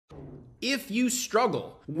If you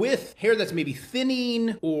struggle with hair that's maybe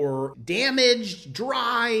thinning or damaged,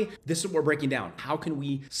 dry, this is what we're breaking down. How can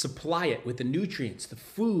we supply it with the nutrients, the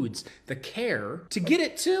foods, the care to get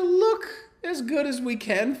it to look as good as we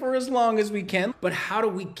can for as long as we can? But how do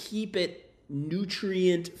we keep it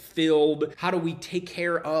nutrient filled? How do we take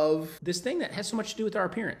care of this thing that has so much to do with our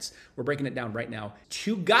appearance? We're breaking it down right now.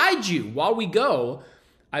 To guide you while we go,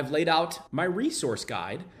 I've laid out my resource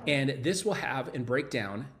guide, and this will have and break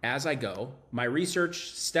down as I go my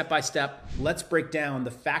research step by step. Let's break down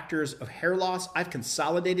the factors of hair loss. I've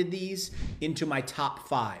consolidated these into my top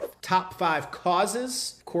 5. Top 5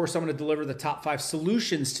 causes. Of course, I'm going to deliver the top 5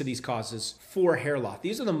 solutions to these causes for hair loss.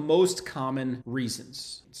 These are the most common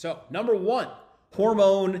reasons. So, number 1,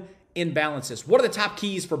 hormone imbalances. What are the top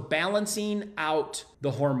keys for balancing out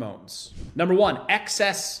the hormones? Number 1,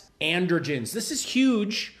 excess androgens. This is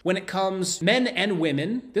huge when it comes men and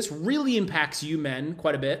women. This really impacts you men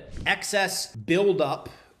quite a bit. Excess buildup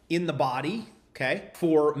in the body. Okay.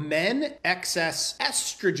 For men, excess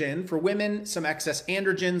estrogen. For women, some excess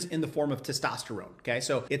androgens in the form of testosterone. Okay.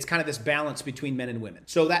 So it's kind of this balance between men and women.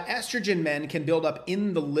 So that estrogen, men, can build up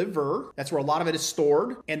in the liver. That's where a lot of it is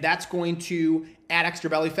stored. And that's going to add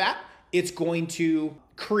extra belly fat. It's going to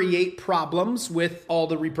create problems with all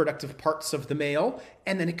the reproductive parts of the male,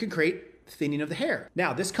 and then it can create thinning of the hair.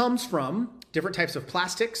 Now, this comes from different types of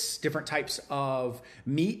plastics, different types of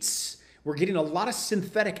meats. We're getting a lot of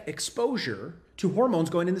synthetic exposure to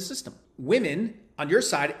hormones going in the system. Women, on your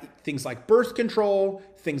side, things like birth control,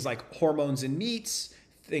 things like hormones in meats,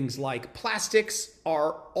 things like plastics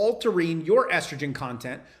are altering your estrogen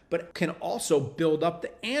content, but can also build up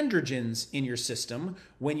the androgens in your system.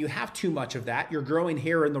 When you have too much of that, you're growing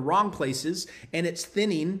hair in the wrong places and it's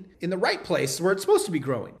thinning in the right place where it's supposed to be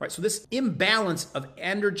growing, right? So this imbalance of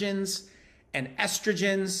androgens and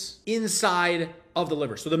estrogens inside of the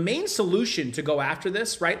liver. So the main solution to go after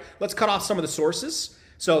this, right? Let's cut off some of the sources.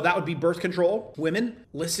 So that would be birth control. Women,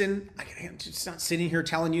 listen, I'm just not sitting here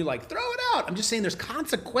telling you like, throw it out. I'm just saying there's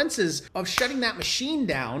consequences of shutting that machine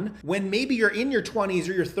down when maybe you're in your 20s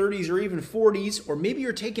or your 30s or even 40s, or maybe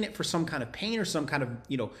you're taking it for some kind of pain or some kind of,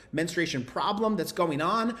 menstruation problem that's going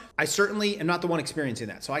on. I certainly am not the one experiencing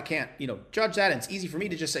that. So I can't, judge that. And it's easy for me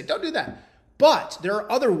to just say, don't do that. But there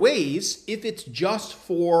are other ways if it's just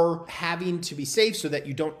for having to be safe so that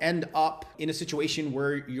you don't end up in a situation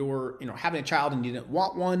where you're, having a child and you didn't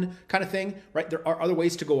want one kind of thing, right? There are other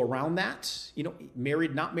ways to go around that,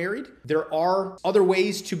 married, not married. There are other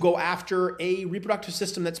ways to go after a reproductive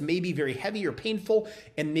system that's maybe very heavy or painful,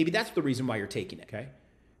 and maybe that's the reason why you're taking it, okay?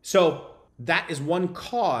 So that is one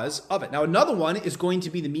cause of it. Now, another one is going to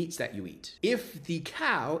be the meats that you eat. If the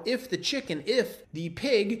cow, if the chicken, if the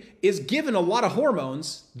pig is given a lot of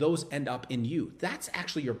hormones, those end up in you. That's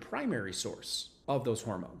actually your primary source of those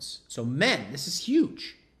hormones. So men, this is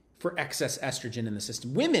huge for excess estrogen in the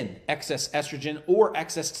system. Women, excess estrogen or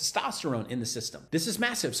excess testosterone in the system. This is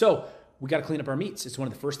massive. So we got to clean up our meats. It's one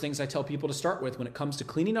of the first things I tell people to start with when it comes to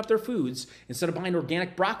cleaning up their foods. Instead of buying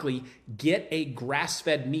organic broccoli, get a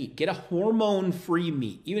grass-fed meat. Get a hormone-free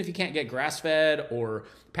meat. Even if you can't get grass-fed or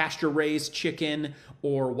pasture-raised chicken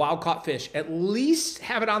or wild-caught fish, at least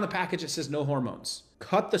have it on the package that says no hormones.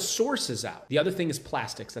 Cut the sources out. The other thing is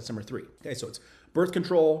plastics. That's number 3. Okay, so it's birth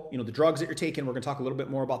control, the drugs that you're taking. We're going to talk a little bit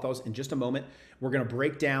more about those in just a moment. We're going to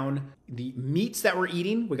break down the meats that we're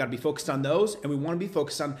eating. We got to be focused on those, and we want to be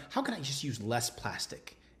focused on how can I just use less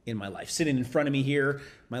plastic in my life. Sitting in front of me here,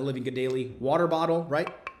 my Livingood Daily water bottle, right?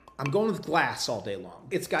 I'm going with glass all day long.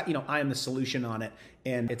 It's got, I am the solution on it,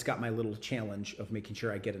 and it's got my little challenge of making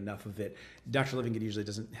sure I get enough of it. Dr. Livingood usually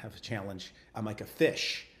doesn't have a challenge. I'm like a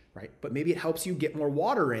fish. Right? But maybe it helps you get more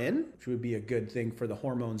water in, which would be a good thing for the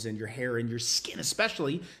hormones in your hair and your skin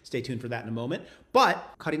especially. Stay tuned for that in a moment.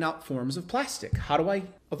 But cutting out forms of plastic. How do I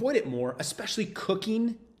avoid it more, especially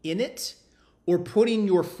cooking in it or putting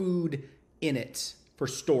your food in it for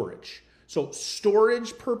storage? So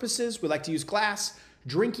storage purposes, we like to use glass.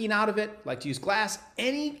 Drinking out of it, like to use glass.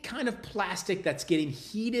 Any kind of plastic that's getting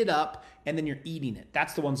heated up and then you're eating it.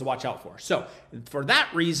 That's the ones to watch out for. So for that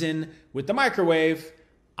reason, with the microwave,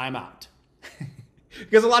 I'm out.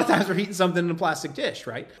 Because a lot of times we're eating something in a plastic dish,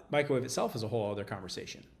 right? Microwave itself is a whole other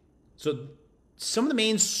conversation. So some of the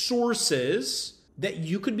main sources that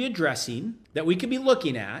you could be addressing, that we could be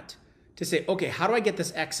looking at to say, okay, how do I get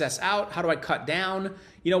this excess out? How do I cut down?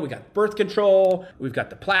 We got birth control, we've got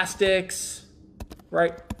the plastics,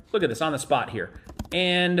 right? Look at this on the spot here.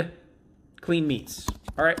 And clean meats.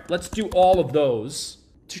 All right, let's do all of those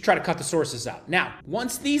to try to cut the sources out. Now,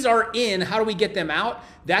 once these are in, how do we get them out?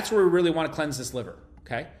 That's where we really want to cleanse this liver,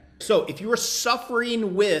 okay? So if you are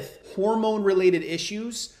suffering with hormone-related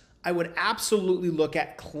issues, I would absolutely look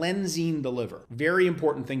at cleansing the liver. Very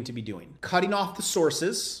important thing to be doing. Cutting off the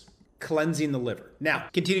sources, cleansing the liver. Now,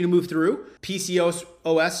 continue to move through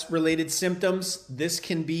PCOS related symptoms. This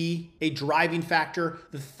can be a driving factor.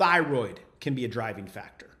 The thyroid can be a driving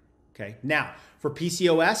factor. Okay. Now, for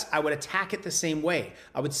PCOS, I would attack it the same way.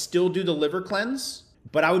 I would still do the liver cleanse,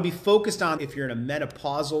 but I would be focused on if you're in a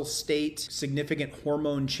menopausal state, significant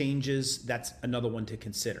hormone changes, that's another one to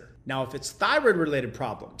consider. Now, if it's thyroid related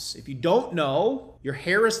problems, if you don't know, your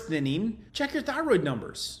hair is thinning, check your thyroid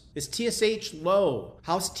numbers. Is TSH low?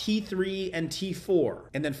 How's T3 and T4?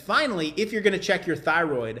 And then finally, if you're going to check your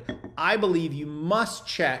thyroid, I believe you must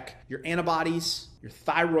check your antibodies, your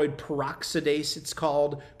thyroid peroxidase, it's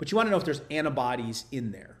called, but you want to know if there's antibodies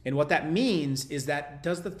in there. And what that means is that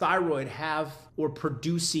does the thyroid have or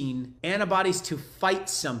producing antibodies to fight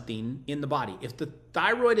something in the body? If the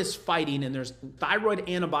thyroid is fighting and there's thyroid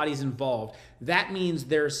antibodies involved, that means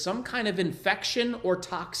there's some kind of infection or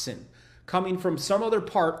toxin coming from some other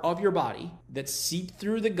part of your body that's seeped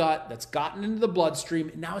through the gut, that's gotten into the bloodstream,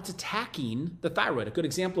 and now it's attacking the thyroid. A good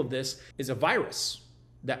example of this is a virus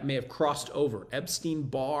that may have crossed over.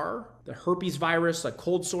 Epstein-Barr, the herpes virus, like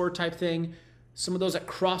cold sore type thing. Some of those that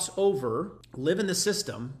cross over live in the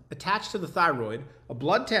system, attached to the thyroid. A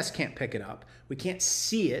blood test can't pick it up. We can't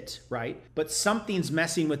see it, right? But something's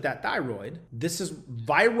messing with that thyroid. This is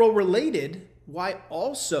viral related. Why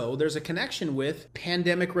also there's a connection with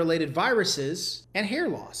pandemic related viruses and hair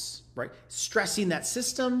loss, right? Stressing that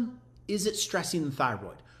system. Is it stressing the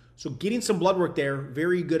thyroid? So getting some blood work there,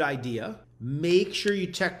 very good idea. Make sure you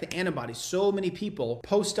check the antibodies. So many people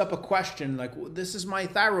post up a question like, well, this is my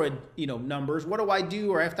thyroid, numbers. What do I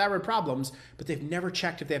do? Or I have thyroid problems, but they've never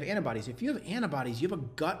checked if they have antibodies. If you have antibodies, you have a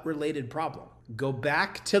gut-related problem. Go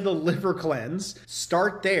back to the liver cleanse.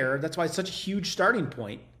 Start there. That's why it's such a huge starting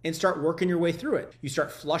point. And start working your way through it. You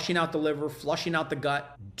start flushing out the liver, flushing out the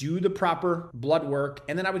gut, do the proper blood work,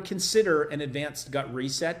 and then I would consider an advanced gut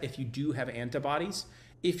reset if you do have antibodies.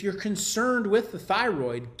 If you're concerned with the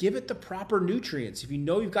thyroid, give it the proper nutrients. If you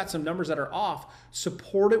know you've got some numbers that are off,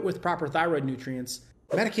 support it with proper thyroid nutrients.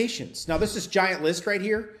 Medications. Now, this is giant list right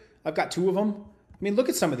here. I've got 2 of them. I mean, look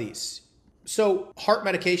at some of these. So heart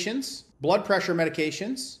medications, blood pressure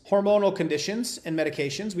medications, hormonal conditions and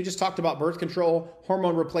medications. We just talked about birth control,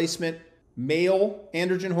 hormone replacement, male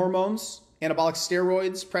androgen hormones, anabolic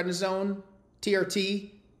steroids, prednisone,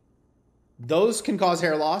 TRT. Those can cause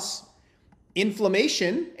hair loss.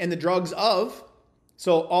 Inflammation and the drugs of,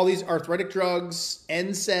 so all these arthritic drugs,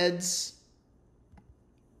 NSAIDs,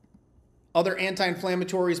 other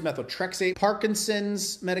anti-inflammatories, methotrexate,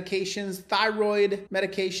 Parkinson's medications, thyroid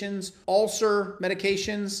medications, ulcer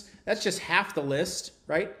medications. That's just half the list,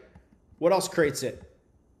 right? What else creates it?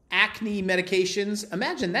 Acne medications.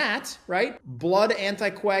 Imagine that, right? Blood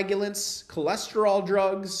anticoagulants, cholesterol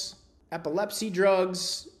drugs, epilepsy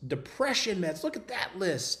drugs, depression meds. Look at that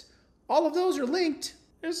list. All of those are linked.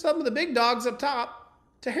 There's some of the big dogs up top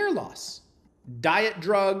to hair loss. Diet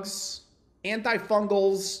drugs,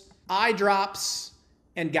 antifungals, eye drops,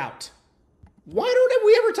 and gout. Why don't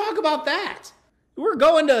we ever talk about that? We're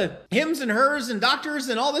going to hims and hers and doctors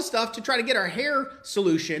and all this stuff to try to get our hair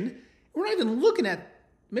solution. We're not even looking at,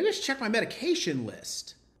 maybe I should check my medication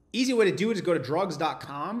list. Easy way to do it is go to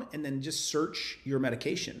drugs.com and then just search your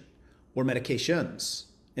medication or medications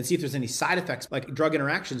and see if there's any side effects, like drug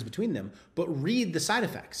interactions between them, but read the side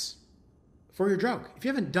effects for your drug. If you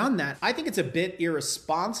haven't done that, I think it's a bit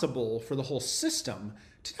irresponsible for the whole system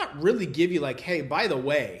to not really give you like, hey, by the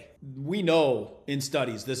way, we know in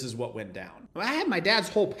studies this is what went down. I had my dad's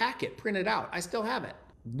whole packet printed out. I still have it.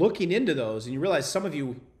 Looking into those, and you realize some of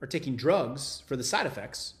you are taking drugs for the side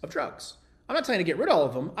effects of drugs. I'm not telling you to get rid of all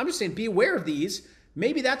of them. I'm just saying be aware of these.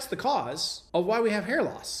 Maybe that's the cause of why we have hair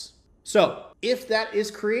loss. So if that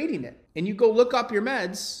is creating it, and you go look up your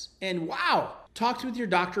meds and wow, talk with your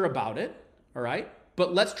doctor about it, all right?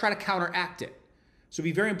 But let's try to counteract it. So it'd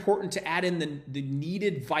be very important to add in the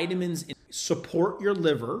needed vitamins and support your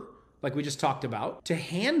liver, like we just talked about, to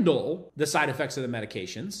handle the side effects of the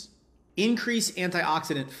medications. Increase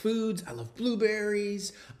antioxidant foods. I love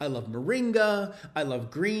blueberries. I love moringa. I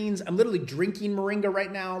love greens. I'm literally drinking moringa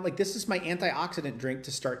right now. Like this is my antioxidant drink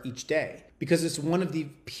to start each day because it's one of the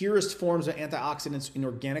purest forms of antioxidants in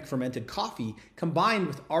organic fermented coffee combined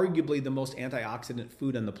with arguably the most antioxidant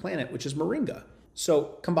food on the planet, which is moringa.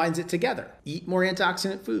 So combines it together. Eat more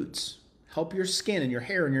antioxidant foods. Help your skin and your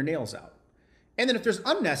hair and your nails out. And then if there's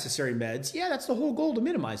unnecessary meds, yeah, that's the whole goal, to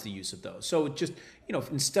minimize the use of those. So just,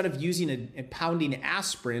 instead of using and pounding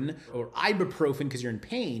aspirin or ibuprofen because you're in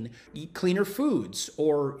pain, eat cleaner foods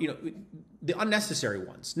or, the unnecessary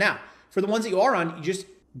ones. Now, for the ones that you are on, you just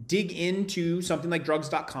dig into something like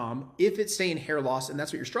drugs.com. If it's saying hair loss and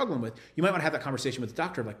that's what you're struggling with, you might want to have that conversation with the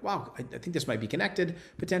doctor, like, wow, I think this might be connected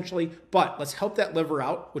potentially, but let's help that liver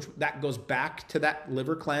out, which that goes back to that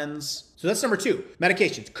liver cleanse. So that's number 2.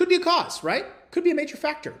 Medications could be a cause, right? Could be a major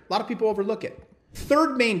factor. A lot of people overlook it.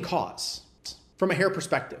 Third main cause from a hair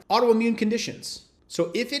perspective, autoimmune conditions. So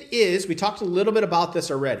if it is, we talked a little bit about this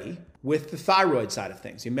already with the thyroid side of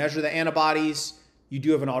things. You measure the antibodies, you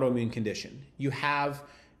do have an autoimmune condition. You have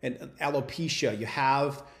an alopecia, you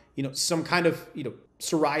have, some kind of,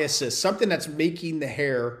 psoriasis, something that's making the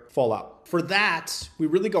hair fall out. For that, we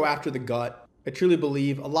really go after the gut. I truly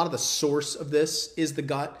believe a lot of the source of this is the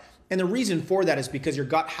gut. And the reason for that is because your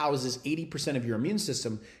gut houses 80% of your immune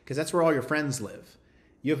system, because that's where all your friends live.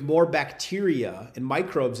 You have more bacteria and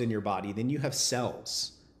microbes in your body than you have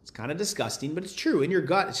cells. It's kind of disgusting, but it's true. In your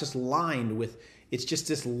gut, it's just lined with, it's just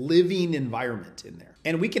this living environment in there.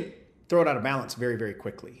 And we can throw it out of balance very, very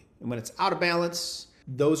quickly. And when it's out of balance,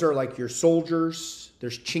 those are like your soldiers.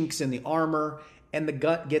 There's chinks in the armor, and the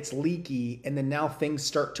gut gets leaky, and then now things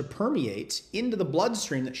start to permeate into the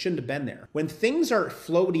bloodstream that shouldn't have been there. When things are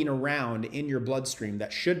floating around in your bloodstream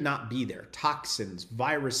that should not be there, toxins,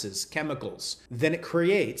 viruses, chemicals, then it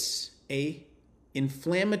creates a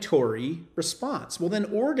inflammatory response. Well, then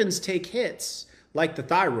organs take hits like the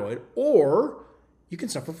thyroid, or you can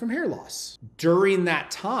suffer from hair loss. During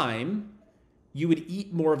that time, you would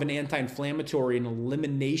eat more of an anti-inflammatory and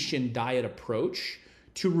elimination diet approach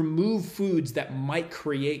to remove foods that might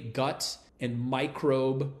create gut and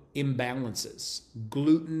microbe imbalances.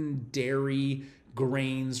 Gluten, dairy,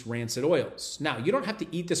 grains, rancid oils. Now, you don't have to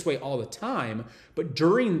eat this way all the time, but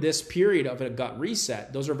during this period of a gut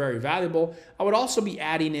reset, those are very valuable. I would also be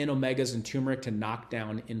adding in omegas and turmeric to knock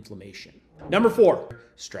down inflammation. Number 4,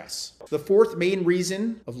 stress. The fourth main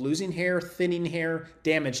reason of losing hair, thinning hair,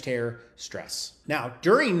 damaged hair, stress. Now,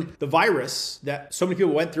 during the virus that so many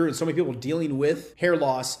people went through and so many people dealing with hair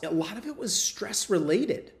loss, a lot of it was stress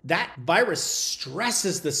related. That virus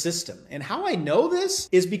stresses the system. And how I know this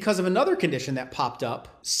is because of another condition that popped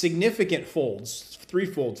up, significant folds, 3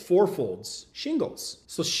 folds, 4 folds, shingles.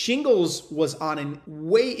 So shingles was on a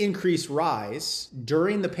way increased rise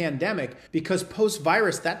during the pandemic because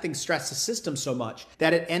post-virus, that thing stressed the system so much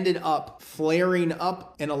that it ended up flaring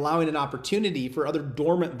up and allowing an opportunity for other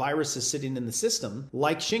dormant viruses sitting in the system,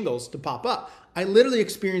 like shingles, to pop up. I literally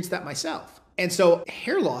experienced that myself. And so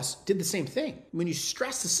hair loss did the same thing. When you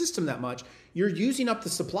stress the system that much, you're using up the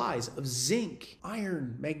supplies of zinc,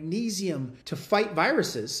 iron, magnesium to fight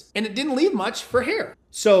viruses, and it didn't leave much for hair.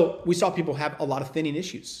 So we saw people have a lot of thinning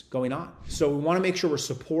issues going on. So we want to make sure we're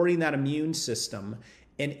supporting that immune system.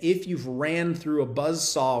 And if you've ran through a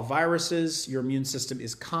buzzsaw of viruses, your immune system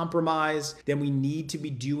is compromised, then we need to be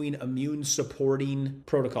doing immune supporting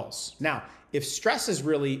protocols. Now, if stress is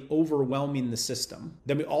really overwhelming the system,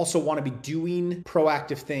 then we also want to be doing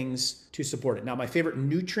proactive things to support it. Now, my favorite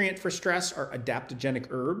nutrient for stress are adaptogenic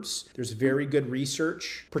herbs. There's very good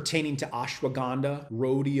research pertaining to ashwagandha,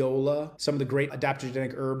 rhodiola, some of the great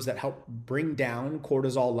adaptogenic herbs that help bring down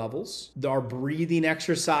cortisol levels. There are breathing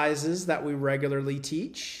exercises that we regularly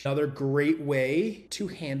teach. Another great way to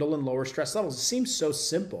handle and lower stress levels. It seems so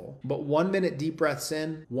simple, but 1 minute deep breaths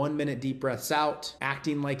in, 1 minute deep breaths out,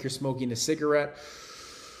 acting like you're smoking a cigarette.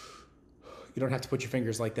 You don't have to put your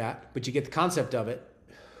fingers like that, but you get the concept of it.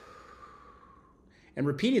 And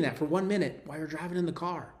repeating that for 1 minute while you're driving in the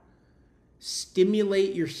car.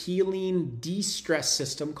 Stimulate your healing de-stress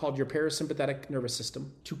system called your parasympathetic nervous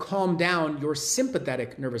system to calm down your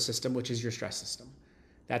sympathetic nervous system, which is your stress system.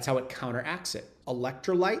 That's how it counteracts it.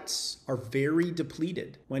 Electrolytes are very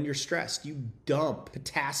depleted when you're stressed. You dump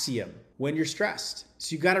potassium when you're stressed.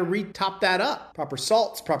 So you got to re-top that up. Proper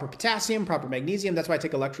salts, proper potassium, proper magnesium. That's why I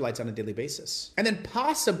take electrolytes on a daily basis. And then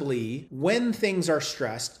possibly when things are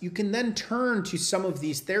stressed, you can then turn to some of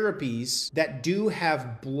these therapies that do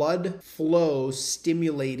have blood flow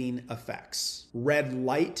stimulating effects. Red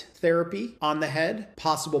light therapy on the head,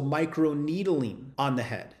 possible microneedling on the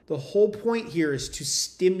head. The whole point here is to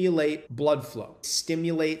stimulate blood flow.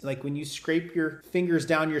 Stimulate, like when you scrape your fingers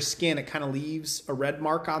down your skin, it kind of leaves a red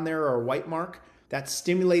mark on there or a white mark. That's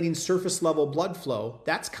stimulating surface level blood flow.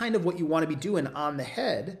 That's kind of what you want to be doing on the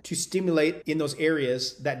head to stimulate in those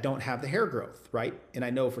areas that don't have the hair growth, right? And I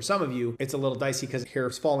know for some of you, it's a little dicey because hair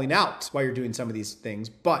is falling out while you're doing some of these things.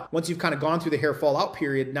 But once you've kind of gone through the hair fallout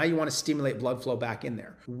period, now you want to stimulate blood flow back in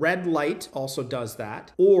there. Red light also does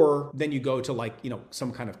that. Or then you go to like,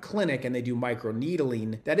 some kind of clinic and they do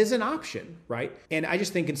microneedling. That is an option, right? And I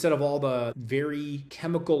just think instead of all the very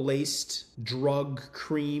chemical laced drug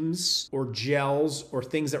creams or gel gels or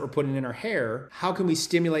things that we're putting in our hair, how can we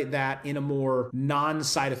stimulate that in a more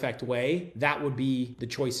non-side effect way? That would be the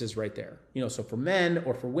choices right there. So for men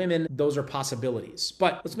or for women, those are possibilities.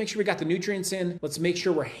 But let's make sure we got the nutrients in. Let's make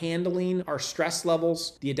sure we're handling our stress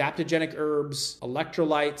levels. The adaptogenic herbs,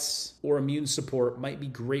 electrolytes, or immune support might be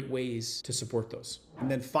great ways to support those. And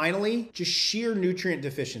then finally, just sheer nutrient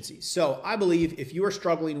deficiencies. So I believe if you are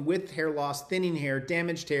struggling with hair loss, thinning hair,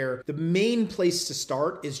 damaged hair, the main place to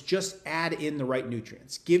start is just add in the right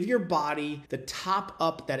nutrients. Give your body the top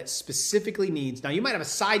up that it specifically needs. Now you might have a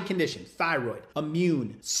side condition, thyroid,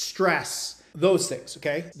 immune, stress, those things,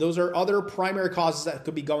 okay? Those are other primary causes that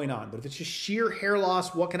could be going on. But if it's just sheer hair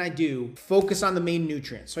loss, what can I do? Focus on the main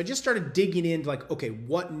nutrients. So I just started digging into okay,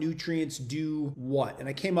 what nutrients do what? And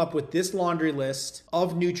I came up with this laundry list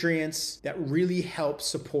of nutrients that really help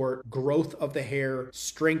support growth of the hair,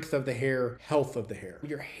 strength of the hair, health of the hair.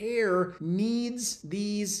 Your hair needs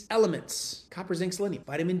these elements: copper, zinc, selenium,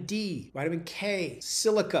 vitamin D, vitamin K,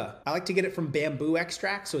 silica. I like to get it from bamboo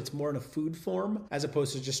extract, so it's more in a food form as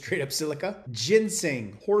opposed to just straight up silica.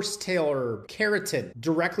 Ginseng, horsetail herb, keratin,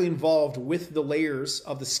 directly involved with the layers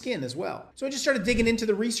of the skin as well. So I just started digging into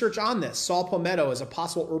the research on this. Saw palmetto as a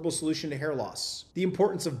possible herbal solution to hair loss. The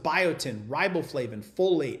importance of biotin, riboflavin,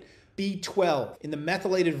 folate, B12 in the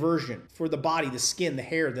methylated version for the body, the skin, the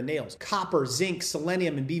hair, the nails. Copper, zinc,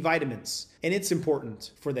 selenium, and B vitamins. And it's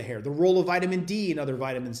important for the hair. The role of vitamin D and other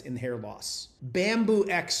vitamins in hair loss. Bamboo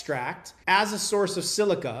extract as a source of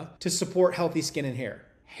silica to support healthy skin and hair.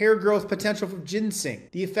 Hair growth potential from ginseng.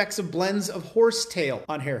 The effects of blends of horsetail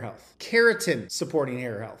on hair health. Keratin supporting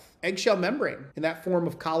hair health. Eggshell membrane in that form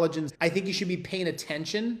of collagens. I think you should be paying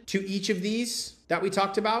attention to each of these that we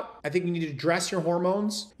talked about. I think you need to address your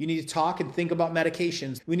hormones. You need to talk and think about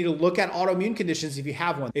medications. We need to look at autoimmune conditions if you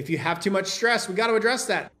have one. If you have too much stress, we got to address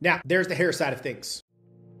that. Now, there's the hair side of things.